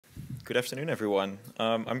Good afternoon, everyone.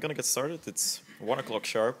 I'm going to get started. It's 1 o'clock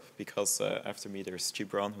sharp because after me there's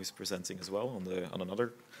Gibran, who's presenting as well on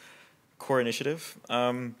another core initiative.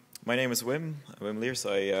 My name is Wim Leers.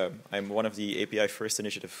 I'm one of the API First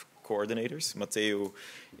Initiative coordinators. Matteo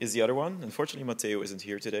is the other one. Unfortunately, Matteo isn't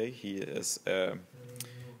here today. He is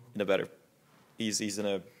he's in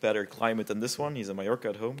a better climate than this one. He's in Mallorca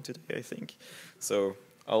at home today, I think. So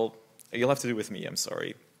you'll have to do with me. I'm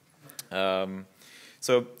sorry.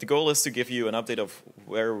 So the goal is to give you an update of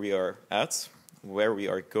where we are at, where we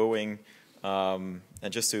are going, and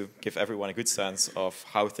just to give everyone a good sense of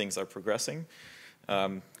how things are progressing.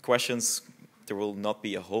 Questions, there will not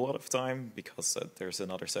be a whole lot of time because there's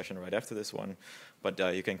another session right after this one, but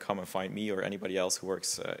you can come and find me or anybody else who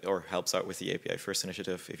works or helps out with the API First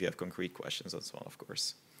Initiative if you have concrete questions as well, of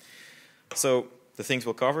course. So the things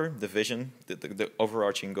we'll cover, the vision, the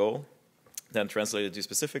overarching goal, then translated to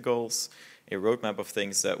specific goals, a roadmap of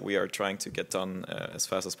things that we are trying to get done as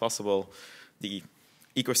fast as possible, the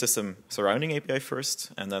ecosystem surrounding API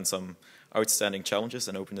First, and then some outstanding challenges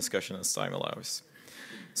and open discussion as time allows.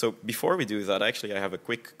 So before we do that, actually I have a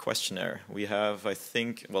quick questionnaire. We have, I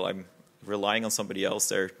think, well, I'm relying on somebody else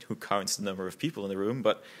there who counts the number of people in the room,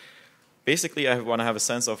 but basically I want to have a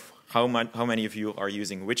sense of how many of you are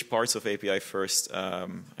using which parts of API First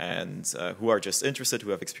and who are just interested,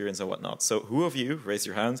 who have experience and whatnot. So who of you, raise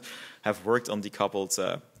your hand, have worked on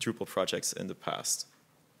decoupled Drupal projects in the past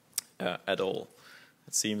at all?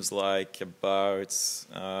 It seems like about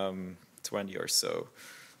 20 or so.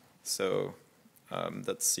 So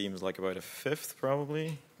that seems like about a fifth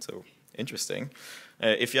probably. So interesting.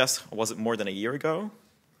 If yes, was it more than a year ago?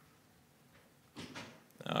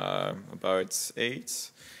 About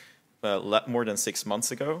 8. More than 6 months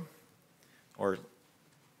ago, or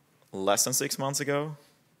less than 6 months ago.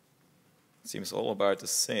 Seems all about the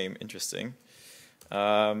same. Interesting.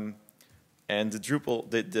 And the Drupal,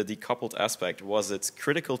 the decoupled aspect, was it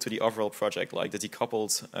critical to the overall project? Like the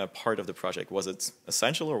decoupled part of the project, was it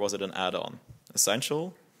essential or was it an add-on?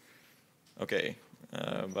 Essential. Okay,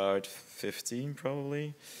 about 15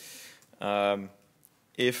 probably.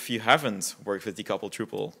 If you haven't worked with decoupled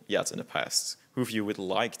Drupal yet in the past, who of you would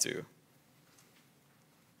like to?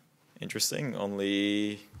 Interesting,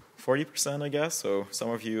 only 40%, I guess. So some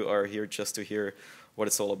of you are here just to hear what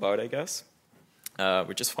it's all about, I guess,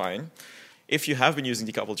 which is fine. If you have been using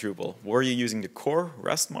decoupled Drupal, were you using the core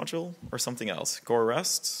REST module or something else? Core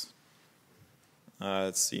REST?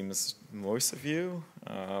 It seems most of you,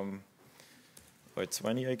 about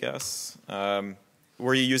 20, I guess.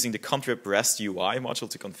 Were you using the contrib REST UI module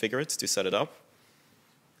to configure it, to set it up?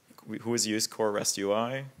 Who has used core REST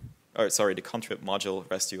UI? Or sorry, the contrib module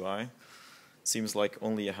REST UI. Seems like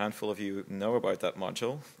only a handful of you know about that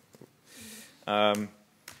module.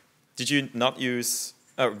 Did you not use,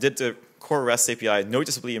 did the core REST API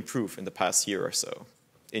noticeably improve in the past year or so,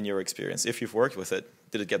 in your experience? If you've worked with it,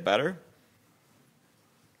 did it get better?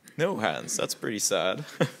 No hands, that's pretty sad.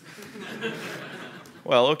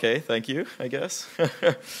 Well, okay, thank you, I guess.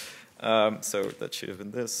 So that should have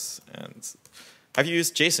been this. And have you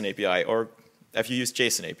used JSON API, or have you used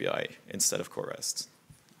JSON API instead of core REST?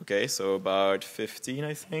 Okay, so about 15,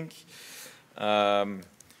 I think.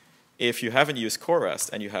 If you haven't used core REST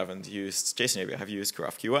and you haven't used JSON API, have you used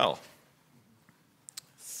GraphQL?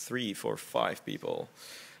 3, 4, 5 people.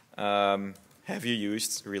 Have you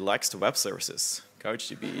used relaxed web services?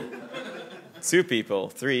 CouchDB. 2 people.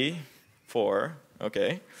 3, 4.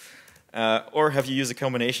 Okay. Or have you used a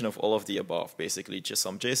combination of all of the above, basically just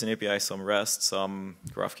some JSON API, some REST, some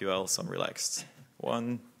GraphQL, some relaxed?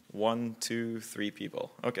 1, 2, 3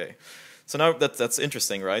 people. Okay. So now that's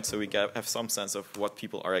interesting, right? So we have some sense of what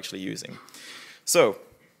people are actually using. So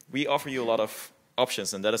we offer you a lot of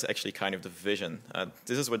options, and that is actually kind of the vision.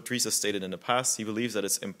 This is what Dries has stated in the past. He believes that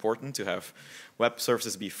it's important to have web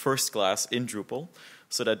services be first class in Drupal,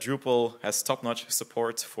 so that Drupal has top-notch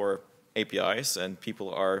support for APIs, and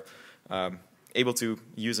people are able to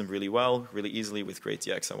use them really well, really easily with great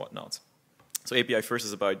DX and whatnot. So API First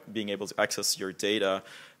is about being able to access your data,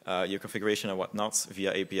 your configuration and whatnot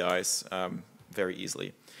via APIs very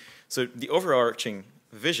easily. So the overarching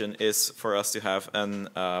vision is for us to have an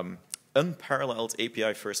unparalleled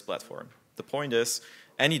API First platform. The point is,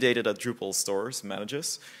 any data that Drupal stores,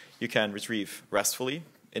 manages, you can retrieve RESTfully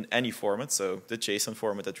in any format, so the JSON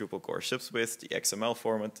format that Drupal core ships with, the XML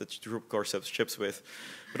format that Drupal core ships with,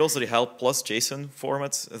 but also the help plus JSON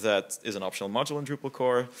format that is an optional module in Drupal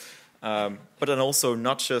core, but then also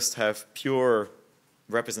not just have pure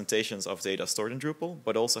representations of data stored in Drupal,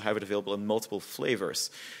 but also have it available in multiple flavors.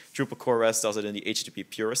 Drupal core REST does it in the HTTP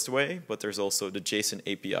purist way, but there's also the JSON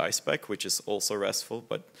API spec, which is also RESTful,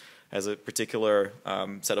 but has a particular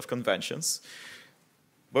set of conventions.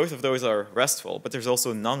 Both of those are RESTful, but there's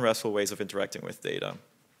also non-RESTful ways of interacting with data.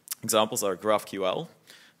 Examples are GraphQL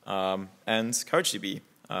and CouchDB.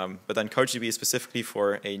 But then CouchDB is specifically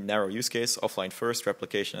for a narrow use case, offline first,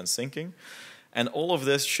 replication, and syncing. And all of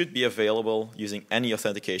this should be available using any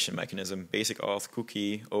authentication mechanism, basic auth,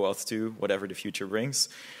 cookie, OAuth 2, whatever the future brings.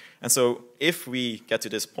 And so if we get to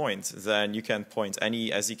this point, then you can point any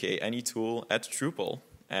SDK, any tool at Drupal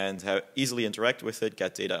and easily interact with it,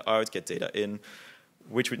 get data out, get data in,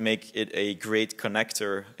 which would make it a great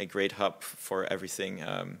connector, a great hub for everything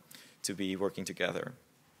to be working together.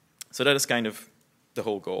 So that is kind of the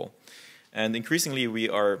whole goal. And increasingly we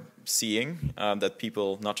are seeing that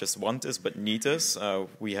people not just want this, but need this.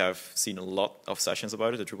 We have seen a lot of sessions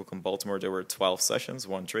about it. At DrupalCon Baltimore, there were 12 sessions,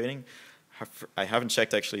 one training. I haven't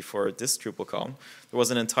checked actually for this DrupalCon. There was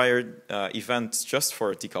an entire event just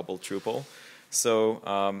for decoupled Drupal. So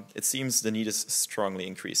it seems the need is strongly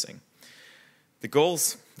increasing. The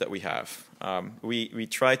goals that we have, we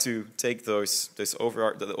try to take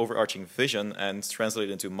the overarching vision and translate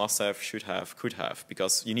it into must-have, should-have, could-have,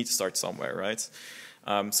 because you need to start somewhere, right?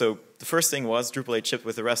 So the first thing was Drupal 8 shipped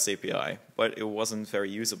with the REST API, but it wasn't very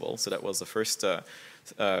usable, so that was the first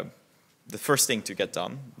thing to get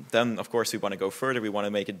done. Then, of course, we want to go further. We want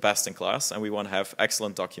to make it best in class, and we want to have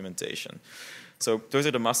excellent documentation. So those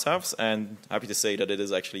are the must-haves, and happy to say that it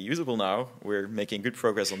is actually usable now. We're making good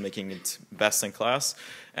progress on making it best in class,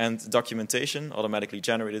 and documentation automatically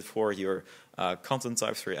generated for your content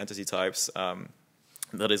types, for your entity types.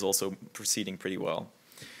 That is also proceeding pretty well.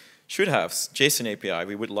 Should-haves, JSON API.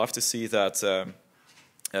 We would love to see that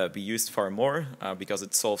be used far more because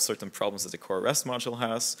it solves certain problems that the core REST module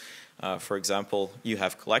has. For example, you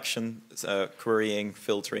have collection querying,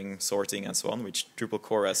 filtering, sorting, and so on, which Drupal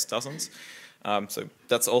core REST doesn't. So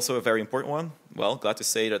that's also a very important one. Well, glad to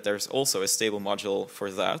say that there's also a stable module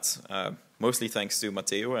for that, mostly thanks to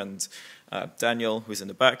Matteo and Daniel, who's in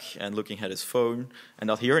the back and looking at his phone and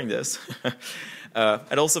not hearing this,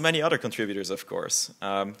 and also many other contributors, of course.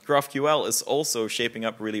 GraphQL is also shaping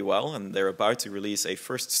up really well, and they're about to release a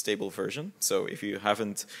first stable version. So if you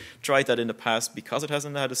haven't tried that in the past because it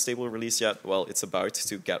hasn't had a stable release yet, well, it's about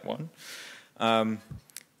to get one.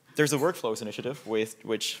 There's a workflows initiative with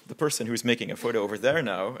which the person who's making a photo over there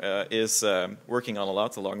now is working on a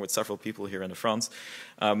lot, along with several people here in the front.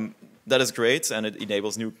 That is great, and it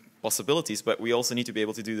enables new possibilities, but we also need to be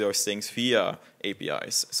able to do those things via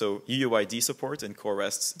APIs. So UUID support in core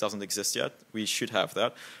REST doesn't exist yet. We should have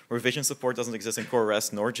that. Revision support doesn't exist in core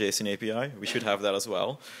REST nor JSON API. We should have that as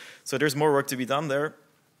well. So there's more work to be done there.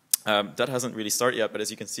 That hasn't really started yet, but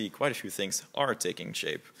as you can see, quite a few things are taking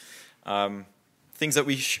shape. Things that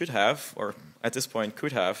we should have, or at this point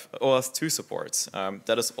could have, OAuth 2 supports.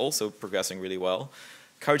 That is also progressing really well.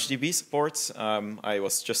 CouchDB supports. I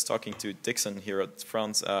was just talking to Dixon here at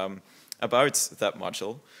front about that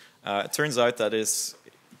module. It turns out that is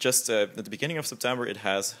just at the beginning of September, it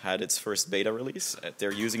has had its first beta release.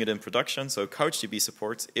 They're using it in production, so CouchDB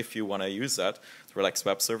support, if you want to use that, the Relaxed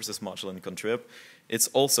Web Services module in contrib, it's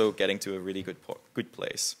also getting to a really good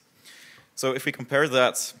place. So if we compare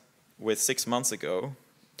that with 6 months ago,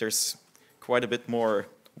 there's quite a bit more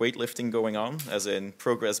weightlifting going on, as in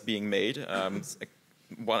progress being made,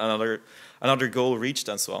 another goal reached,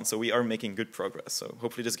 and so on. So we are making good progress. So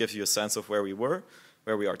hopefully this gives you a sense of where we were,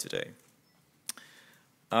 where we are today.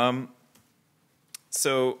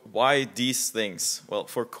 So why these things? Well,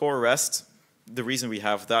 for core REST, the reason we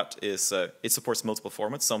have that is it supports multiple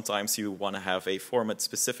formats. Sometimes you want to have a format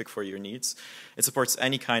specific for your needs. It supports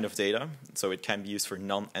any kind of data, so it can be used for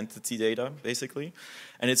non-entity data, basically.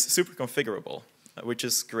 And it's super configurable, which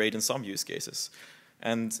is great in some use cases.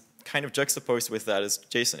 And kind of juxtaposed with that is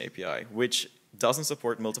JSON API, which doesn't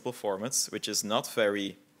support multiple formats, which is not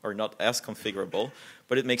as configurable,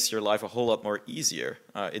 but it makes your life a whole lot more easier.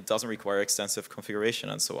 It doesn't require extensive configuration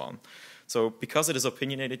and so on. So because it is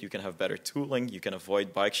opinionated, you can have better tooling, you can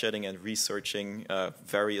avoid bike shedding and researching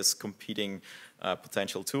various competing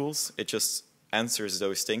potential tools. It just answers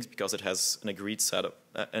those things because it has an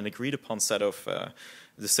agreed upon set of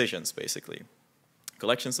decisions, basically.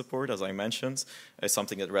 Collection support, as I mentioned, is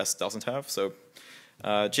something that REST doesn't have. So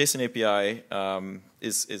JSON API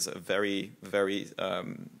is a very, very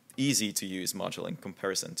easy to use module in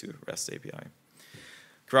comparison to REST API.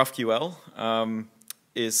 GraphQL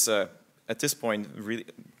is at this point really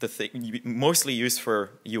the thing mostly used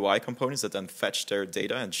for UI components that then fetch their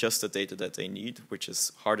data and just the data that they need, which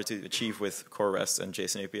is harder to achieve with core REST and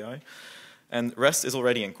JSON API. And REST is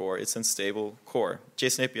already in core. It's in stable core.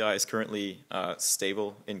 JSON API is currently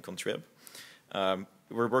stable in contrib.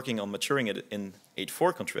 we're working on maturing it in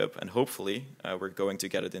 8.4 contrib, and hopefully we're going to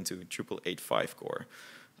get it into Drupal 8.5 core,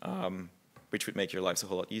 which would make your lives a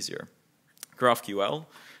whole lot easier. GraphQL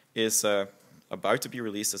is about to be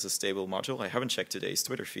released as a stable module. I haven't checked today's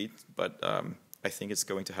Twitter feed, but I think it's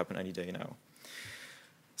going to happen any day now.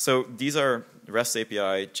 So these are REST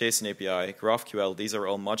API, JSON API, GraphQL. These are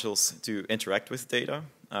all modules to interact with data.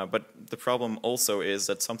 But the problem also is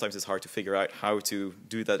that sometimes it's hard to figure out how to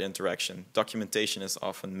do that interaction. Documentation is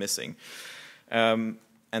often missing. And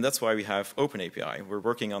that's why we have OpenAPI. We're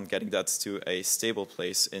working on getting that to a stable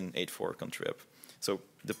place in 8.4 contrib. So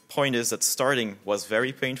the point is that starting was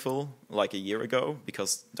very painful like a year ago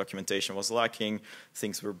because documentation was lacking,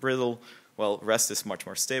 things were brittle. Well, REST is much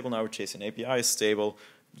more stable now, JSON API is stable.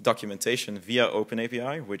 Documentation via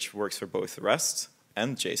OpenAPI, which works for both REST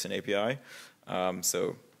and JSON API.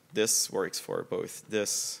 So this works for both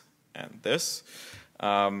this and this.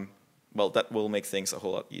 Well, that will make things a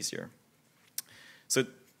whole lot easier. So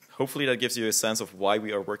hopefully that gives you a sense of why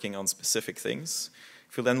we are working on specific things.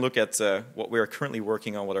 If we then look at what we are currently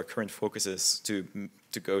working on, what our current focus is to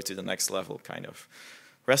go to the next level, kind of.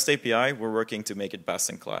 REST API, we're working to make it best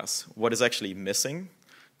in class. What is actually missing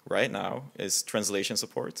right now is translation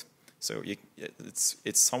support. So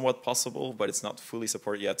it's somewhat possible, but it's not fully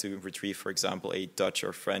supported yet to retrieve, for example, a Dutch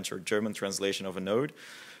or French or German translation of a node.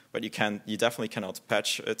 But you definitely cannot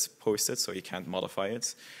patch it, post it, so you can't modify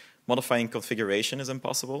it. Modifying configuration is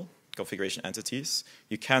impossible, configuration entities.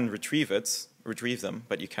 You can retrieve them,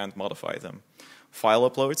 but you can't modify them. File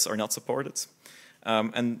uploads are not supported.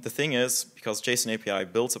 And the thing is, because JSON API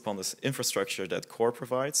builds upon this infrastructure that core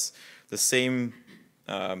provides, the same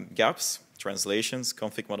gaps, translations,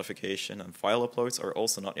 config modification, and file uploads are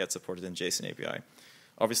also not yet supported in JSON API.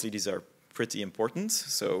 Obviously, these are pretty important,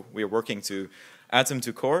 so we are working to add them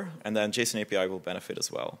to core, and then JSON API will benefit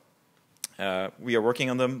as well. We are working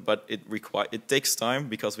on them, but it takes time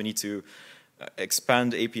because we need to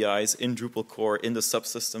expand APIs in Drupal core in the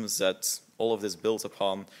subsystems that all of this builds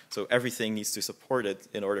upon. So everything needs to support it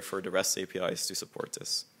in order for the REST APIs to support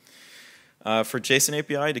this. For JSON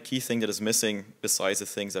API, the key thing that is missing, besides the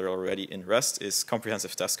things that are already in REST, is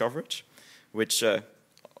comprehensive test coverage, which, to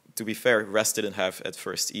be fair, REST didn't have at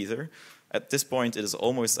first either. At this point, it is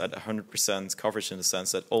almost at 100% coverage in the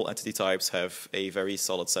sense that all entity types have a very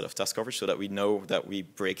solid set of test coverage so that we know that we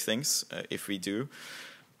break things if we do.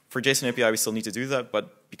 For JSON API, we still need to do that,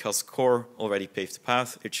 but because core already paved the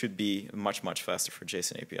path, it should be much, much faster for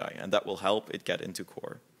JSON API, and that will help it get into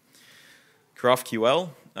core. GraphQL,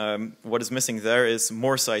 what is missing there is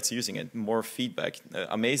more sites using it, more feedback.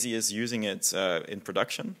 Amazy is using it in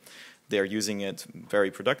production. They're using it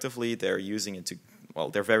very productively. They're using it to, well,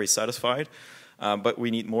 they're very satisfied. But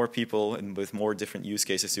we need more people and with more different use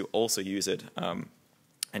cases to also use it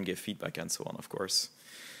and give feedback and so on, of course.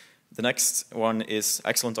 The next one is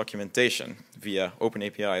excellent documentation via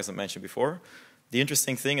OpenAPI, as I mentioned before. The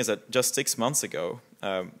interesting thing is that just 6 months ago,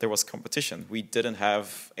 there was competition. We didn't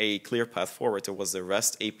have a clear path forward. There was the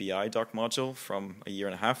REST API doc module from a year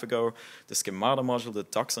and a half ago, the Schemata module, the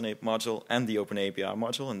Docs on Ape module, and the OpenAPI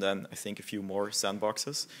module, and then I think a few more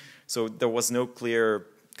sandboxes. So there was no clear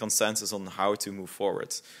consensus on how to move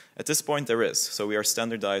forward. At this point, there is. So we are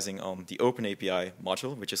standardizing on the OpenAPI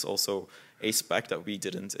module, which is also a spec that we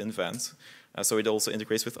didn't invent. So it also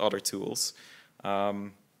integrates with other tools.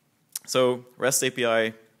 So REST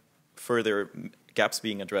API, further gaps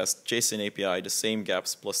being addressed. JSON API, the same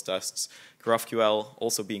gaps plus tests. GraphQL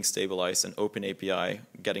also being stabilized, and OpenAPI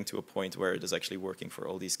getting to a point where it is actually working for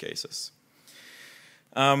all these cases.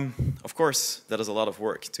 Of course, that is a lot of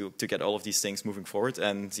work to get all of these things moving forward,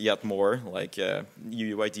 and yet more, like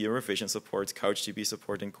UUID revision support, CouchDB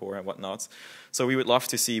support in core and whatnot. So we would love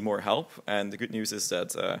to see more help, and the good news is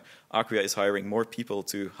that Acquia is hiring more people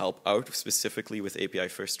to help out, specifically with API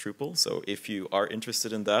First Drupal. So if you are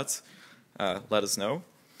interested in that, let us know.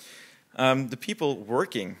 The people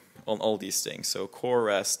working on all these things, so core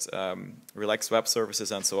REST, relaxed web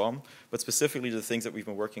services, and so on, but specifically the things that we've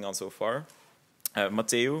been working on so far.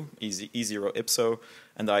 Matteo, E0 Ipso,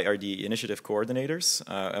 and I are the initiative coordinators,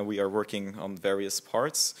 and we are working on various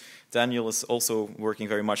parts. Daniel is also working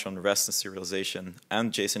very much on REST and serialization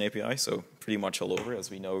and JSON API, so pretty much all over,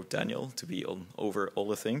 as we know Daniel to be over all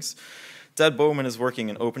the things. Ted Bowman is working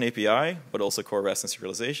in OpenAPI, but also core REST and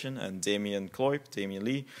serialization, and Damien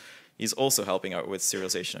Lee, he's also helping out with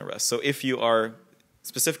serialization and REST. So if you are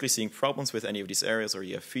specifically seeing problems with any of these areas, or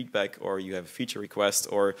you have feedback, or you have a feature request,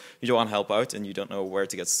 or you don't want to help out and you don't know where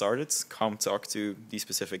to get started, come talk to these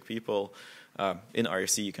specific people. In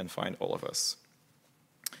IRC, you can find all of us.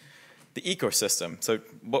 The ecosystem. So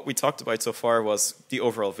what we talked about so far was the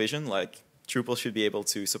overall vision, like Drupal should be able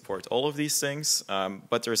to support all of these things,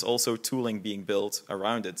 but there's also tooling being built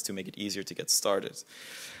around it to make it easier to get started.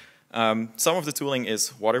 Some of the tooling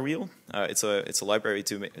is Waterwheel. It's a library a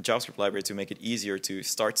JavaScript library to make it easier to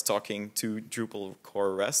start talking to Drupal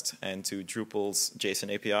core REST and to Drupal's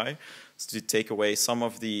JSON API, so to take away some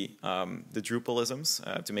of the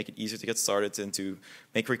Drupalisms, to make it easier to get started and to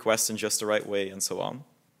make requests in just the right way and so on.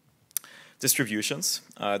 Distributions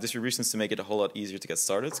to make it a whole lot easier to get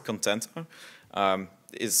started. Contenta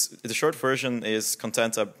the short version is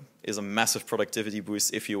Contenta is a massive productivity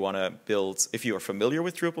boost if you want to build, if you are familiar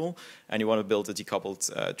with Drupal and you want to build a decoupled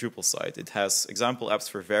Drupal site. It has example apps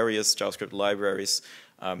for various JavaScript libraries,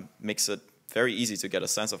 makes it very easy to get a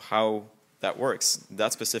sense of how that works.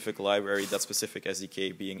 That specific library, that specific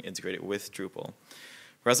SDK being integrated with Drupal.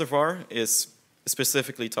 Reservoir is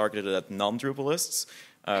specifically targeted at non-Drupalists.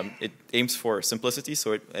 It aims for simplicity,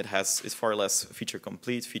 so it's far less feature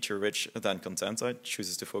complete, feature rich than Contenta. It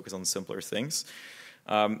chooses to focus on simpler things.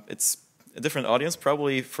 It's a different audience.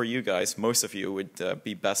 Probably for you guys, most of you would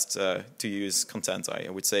be best to use Contenta.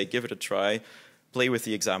 I would say give it a try, play with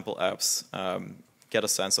the example apps, get a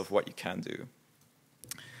sense of what you can do.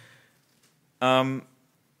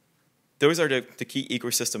 Those are the key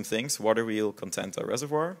ecosystem things, Waterwheel, Contenta,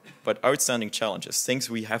 Reservoir, but outstanding challenges,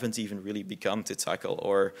 things we haven't even really begun to tackle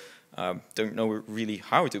or don't know really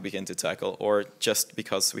how to begin to tackle, or just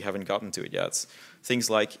because we haven't gotten to it yet.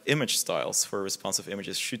 Things like image styles for responsive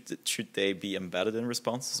images, should they be embedded in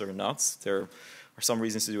responses or not? There are some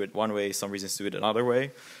reasons to do it one way, some reasons to do it another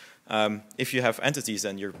way. If you have entities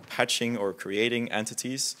and you're patching or creating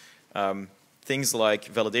entities, things like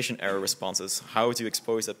validation error responses, how to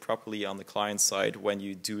expose that properly on the client side when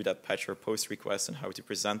you do that patch or post request and how to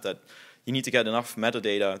present that. You need to get enough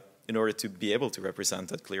metadata in order to be able to represent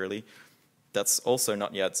that clearly. That's also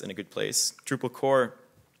not yet in a good place. Drupal core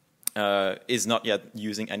is not yet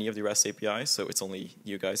using any of the REST APIs, so it's only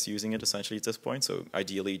you guys using it essentially at this point. So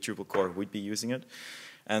ideally, Drupal core would be using it.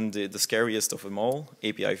 And the scariest of them all,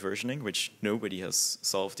 API versioning, which nobody has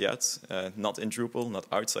solved yet, not in Drupal, not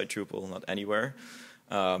outside Drupal, not anywhere.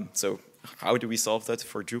 So how do we solve that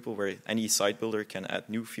for Drupal, where any site builder can add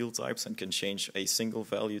new field types and can change a single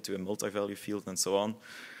value to a multi-value field and so on?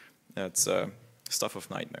 That's stuff of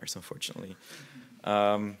nightmares, unfortunately.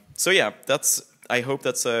 So yeah, I hope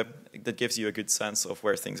that gives you a good sense of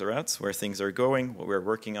where things are at, where things are going, what we're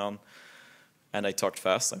working on. And I talked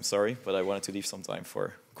fast, I'm sorry, but I wanted to leave some time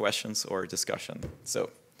for questions or discussion. So,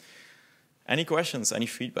 any questions, any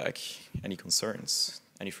feedback, any concerns,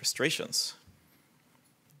 any frustrations?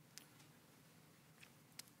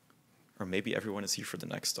 Or maybe everyone is here for the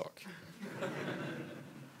next talk.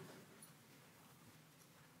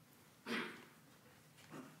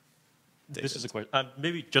 This is a question,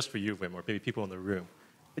 maybe just for you, Wim, or maybe people in the room.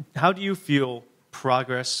 How do you feel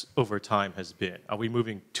progress over time has been? Are we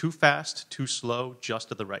moving too fast, too slow,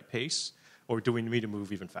 just at the right pace, or do we need to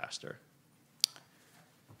move even faster?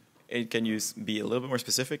 Can you be a little bit more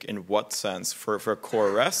specific? In what sense? For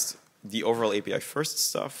core REST, the overall API first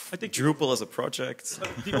stuff, I think Drupal as a project?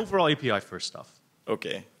 The overall API first stuff.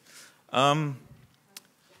 Okay.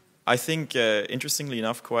 I think, interestingly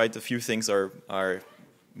enough, quite a few things are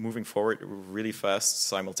moving forward really fast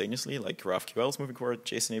simultaneously, like GraphQL is moving forward,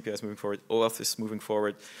 JSON API is moving forward, OAuth is moving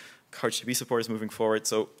forward, CouchDB support is moving forward.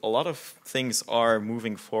 So a lot of things are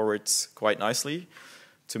moving forward quite nicely.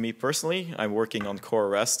 To me personally, I'm working on core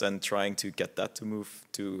REST and trying to get that to move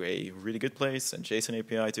to a really good place and JSON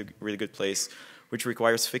API to a really good place, which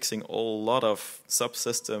requires fixing a lot of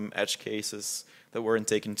subsystem edge cases that weren't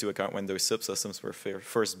taken into account when those subsystems were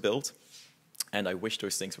first built. And I wish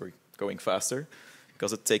those things were going faster,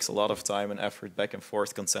 because it takes a lot of time and effort, back and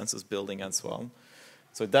forth, consensus building, and so on.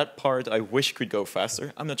 So that part I wish could go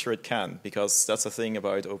faster. I'm not sure it can, because that's the thing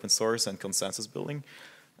about open source and consensus building.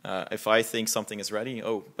 If I think something is ready,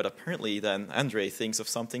 oh, but apparently then Andre thinks of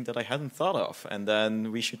something that I hadn't thought of, and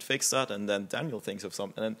then we should fix that, and then Daniel thinks of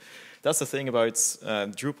something. And that's the thing about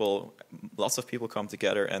Drupal. Lots of people come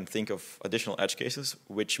together and think of additional edge cases,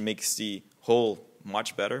 which makes the whole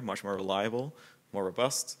much better, much more reliable, more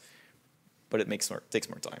robust, but it takes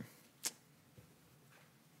more time.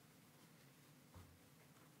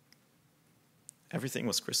 Everything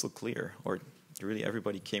was crystal clear, or really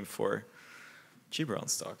everybody came for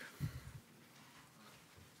Gibran's talk.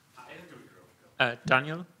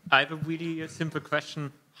 Daniel, I have a really simple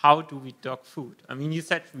question. How do we dog food? I mean, you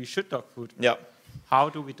said we should dog food. Yeah. How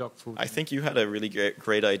do we dog food? I think you had a really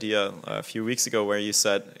great idea a few weeks ago where you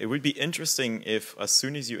said it would be interesting if as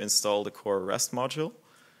soon as you install the core REST module,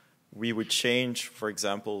 we would change, for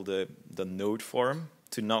example, the node form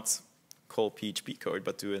to not call PHP code,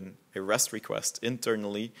 but to an a REST request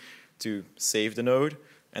internally to save the node,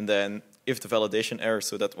 and then if the validation error,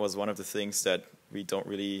 so that was one of the things that we don't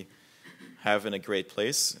really have in a great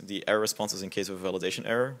place, the error responses in case of a validation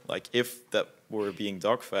error. Like if that were being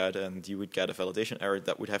dog-fed and you would get a validation error,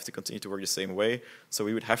 that would have to continue to work the same way. So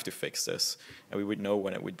we would have to fix this, and we would know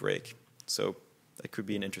when it would break. So that could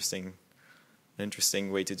be an interesting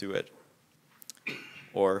way to do it.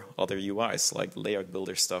 Or other UIs, like layout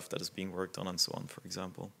builder stuff that is being worked on and so on, for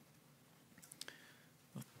example.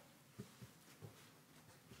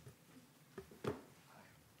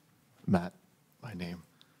 Matt, my name.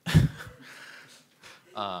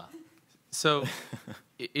 So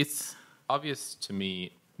it's obvious to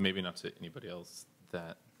me, maybe not to anybody else,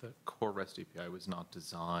 that the core REST API was not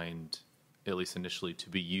designed, at least initially, to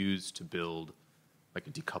be used to build like a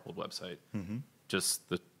decoupled website. Just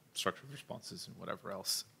the structure of responses and whatever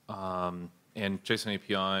else. And JSON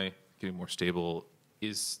API getting more stable.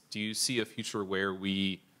 Do you see a future where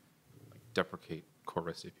we deprecate core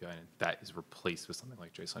REST API and that is replaced with something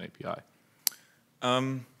like JSON API?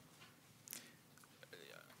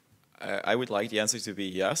 I would like the answer to be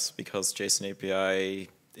yes, because JSON API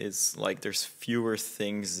is like there's fewer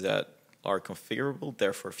things that are configurable,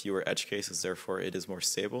 therefore fewer edge cases, therefore it is more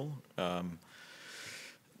stable.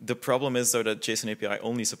 The problem is though that JSON API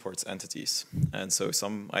only supports entities, and so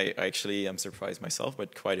I actually am surprised myself,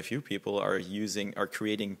 but quite a few people are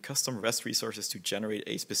creating custom REST resources to generate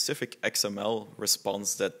a specific XML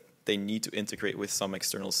response that they need to integrate with some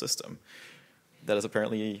external system. That is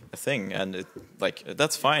apparently a thing, and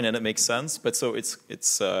that's fine and it makes sense. But so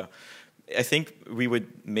I think we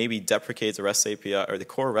would maybe deprecate the REST API or the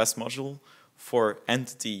core REST module for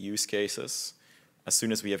entity use cases as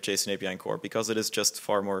soon as we have JSON API in core, because it is just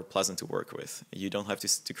far more pleasant to work with. You don't have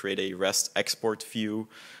to create a REST export view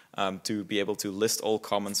to be able to list all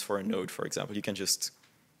comments for a node, for example. You can just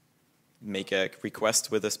make a request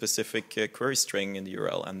with a specific query string in the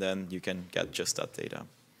URL, and then you can get just that data.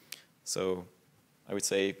 So I would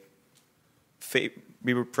say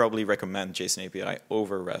we would probably recommend JSON API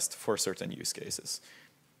over REST for certain use cases.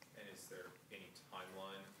 And is there any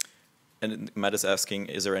timeline? And Matt is asking,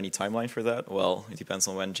 is there any timeline for that? Well, it depends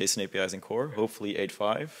on when JSON API is in core. Okay. Hopefully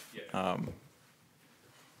 8.5. Yeah.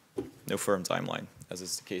 No firm timeline, as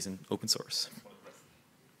is the case in open source.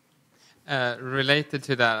 Related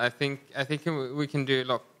to that, I think we can do a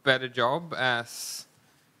lot better job as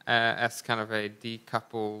kind of a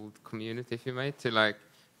decoupled community, if you may, to like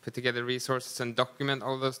put together resources and document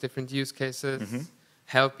all those different use cases,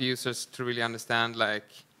 help users to really understand,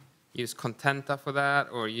 like use Contenta for that,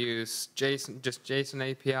 or use JSON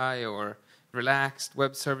API, or relaxed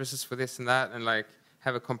web services for this and that, and like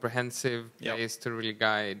have a comprehensive place to really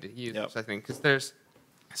guide users, I think, because there's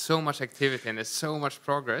so much activity and there's so much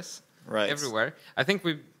progress everywhere. I think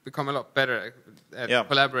we've become a lot better at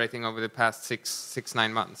collaborating over the past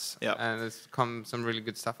 9 months, and there's come some really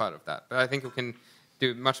good stuff out of that. But I think we can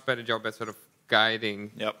do a much better job at sort of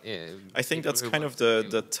guiding. I think that's kind of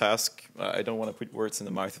the task. I don't want to put words in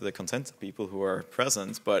the mouth of the Contenta people who are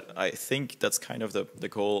present, but I think that's kind of the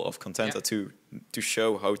goal of Contenta to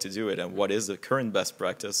show how to do it and what is the current best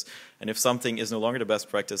practice. And if something is no longer the best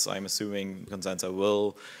practice, I'm assuming Contenta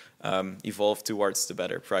will evolve towards the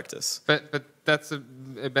better practice. But that's a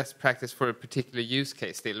best practice for a particular use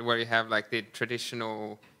case still, where you have like the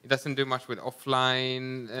traditional. It doesn't do much with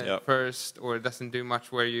offline first, or it doesn't do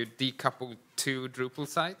much where you decouple two Drupal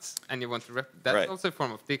sites and you want to that's also a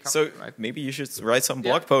form of decoupling, so maybe you should write some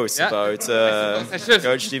blog posts about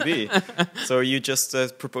CouchDB. So you just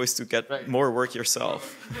propose to get more work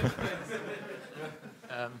yourself.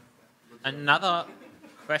 Another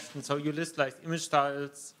question. So you list like image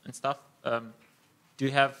styles and stuff. Do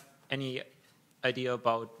you have any idea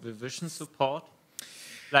about revision support?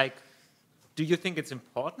 Like, do you think it's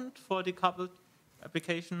important for a decoupled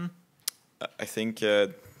application? I think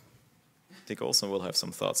Olsen will have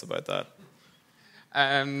some thoughts about that.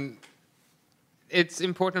 It's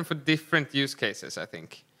important for different use cases, I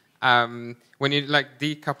think. When you like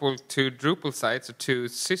decouple two Drupal sites or two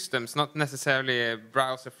systems, not necessarily a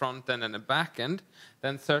browser front end and a back end,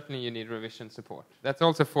 then certainly you need revision support. That's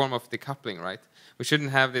also a form of decoupling, right? We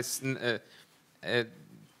shouldn't have this.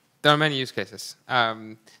 There are many use cases.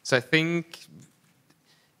 So I think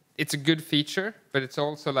it's a good feature, but it's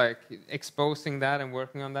also like exposing that and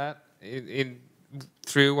working on that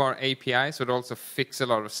through our APIs would also fix a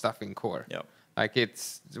lot of stuff in core. Like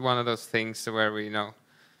it's one of those things where we know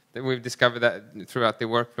that we've discovered that throughout the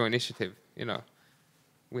workflow initiative,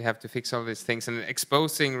 we have to fix all these things, and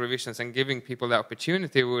exposing revisions and giving people the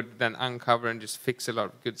opportunity would then uncover and just fix a lot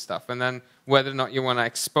of good stuff. And then whether or not you want to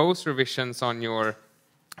expose revisions on your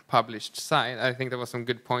published site. I think there was some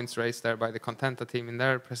good points raised there by the Contenta team in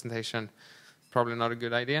their presentation. Probably not a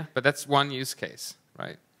good idea, but that's one use case,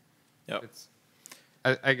 right? Yep.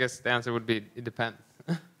 I guess the answer would be it depends.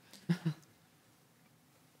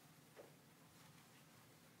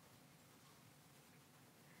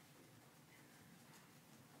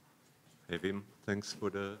 Hey Wim, thanks for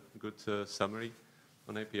the good summary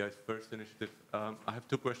on API's first initiative. I have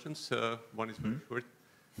two questions. One is very short.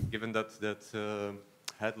 Given that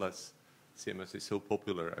headless CMS is so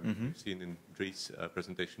popular, I mean, we've seen in Dre's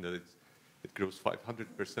presentation that it grows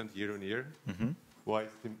 500% year on year. Why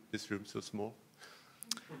is this room so small?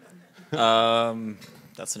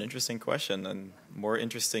 That's an interesting question, and more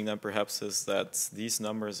interesting than perhaps is that these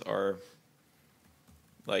numbers are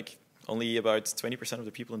like only about 20% of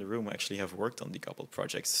the people in the room actually have worked on decoupled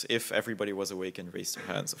projects, if everybody was awake and raised their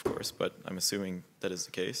hands, of course, but I'm assuming that is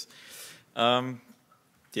the case.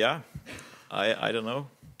 Yeah, I don't know.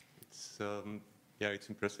 It's, yeah, it's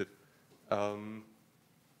impressive.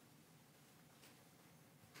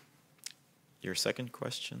 Your second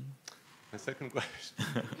question? My second question.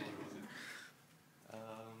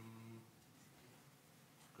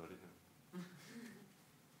 Got it now.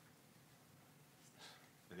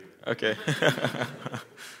 Okay.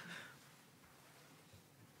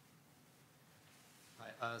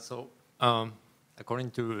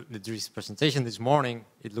 According to the Dre's presentation this morning,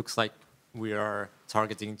 it looks like we are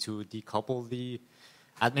targeting to decouple the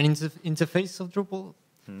admin interface of Drupal.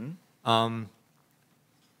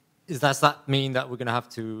 Does that mean that we're going to have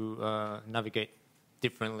to navigate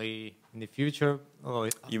differently in the future? Or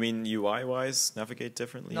You mean UI-wise, navigate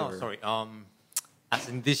differently? no, or? sorry. As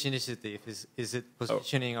in this initiative, is it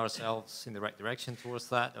positioning ourselves in the right direction towards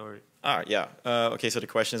that, or? Yeah. Okay, so the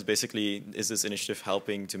question is basically, is this initiative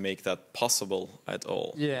helping to make that possible at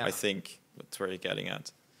all? Yeah. I think that's where you're getting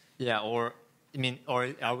at. Yeah, or I mean, or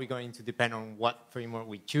are we going to depend on what framework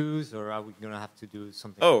we choose, or are we going to have to do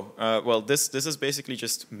something? Well, this is basically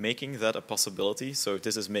just making that a possibility. So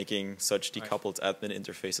this is making such decoupled admin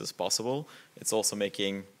interfaces possible. It's also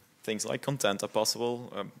making things like Contenta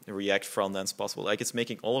possible, React frontends possible. Like, it's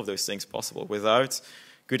making all of those things possible. Without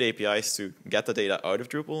good APIs to get the data out of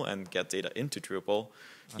Drupal and get data into Drupal,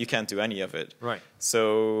 you can't do any of it. Right.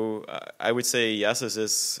 So I would say, yes, this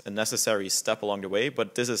is a necessary step along the way,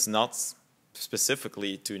 but this is not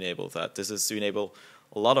specifically to enable that. This is to enable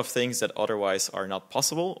a lot of things that otherwise are not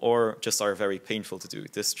possible or just are very painful to do.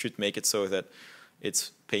 This should make it so that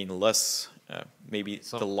it's painless, maybe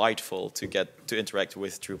delightful to get to interact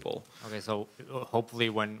with Drupal. Okay, so hopefully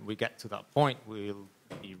when we get to that point, we'll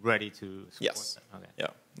be ready to support Yes. that. Okay.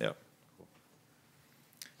 Yeah. Cool.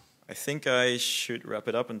 I think I should wrap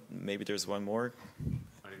it up, and maybe there's one more.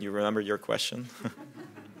 You remember your question?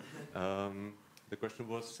 The question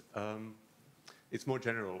was, it's more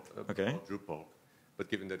general about Drupal, but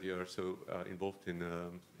given that you are so involved in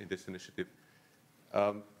this initiative,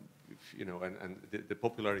 you know, and the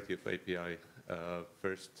popularity of API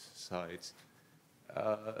first sites,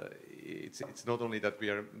 it's not only that we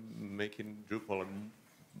are making Drupal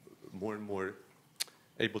more and more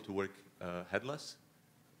able to work headless.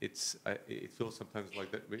 It feels sometimes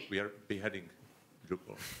like that we are beheading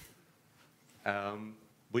Drupal,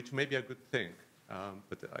 which may be a good thing.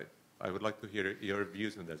 But I would like to hear your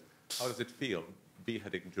views on that. How does it feel,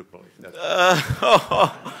 beheading Drupal?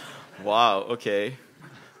 Wow, okay.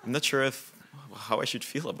 I'm not sure how I should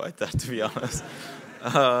feel about that, to be honest.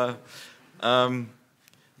 I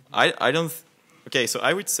don't... Okay, so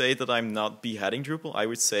I would say that I'm not beheading Drupal. I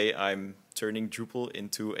would say I'm turning Drupal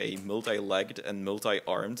into a multi-legged and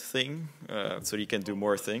multi-armed thing, so you can do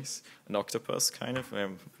more things. An octopus, kind of.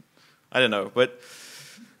 I don't know, but...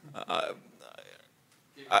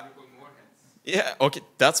 yeah, okay,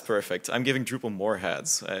 that's perfect. I'm giving Drupal more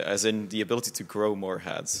heads, as in the ability to grow more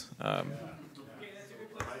heads.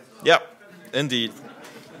 Yeah, indeed.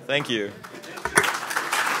 Thank you.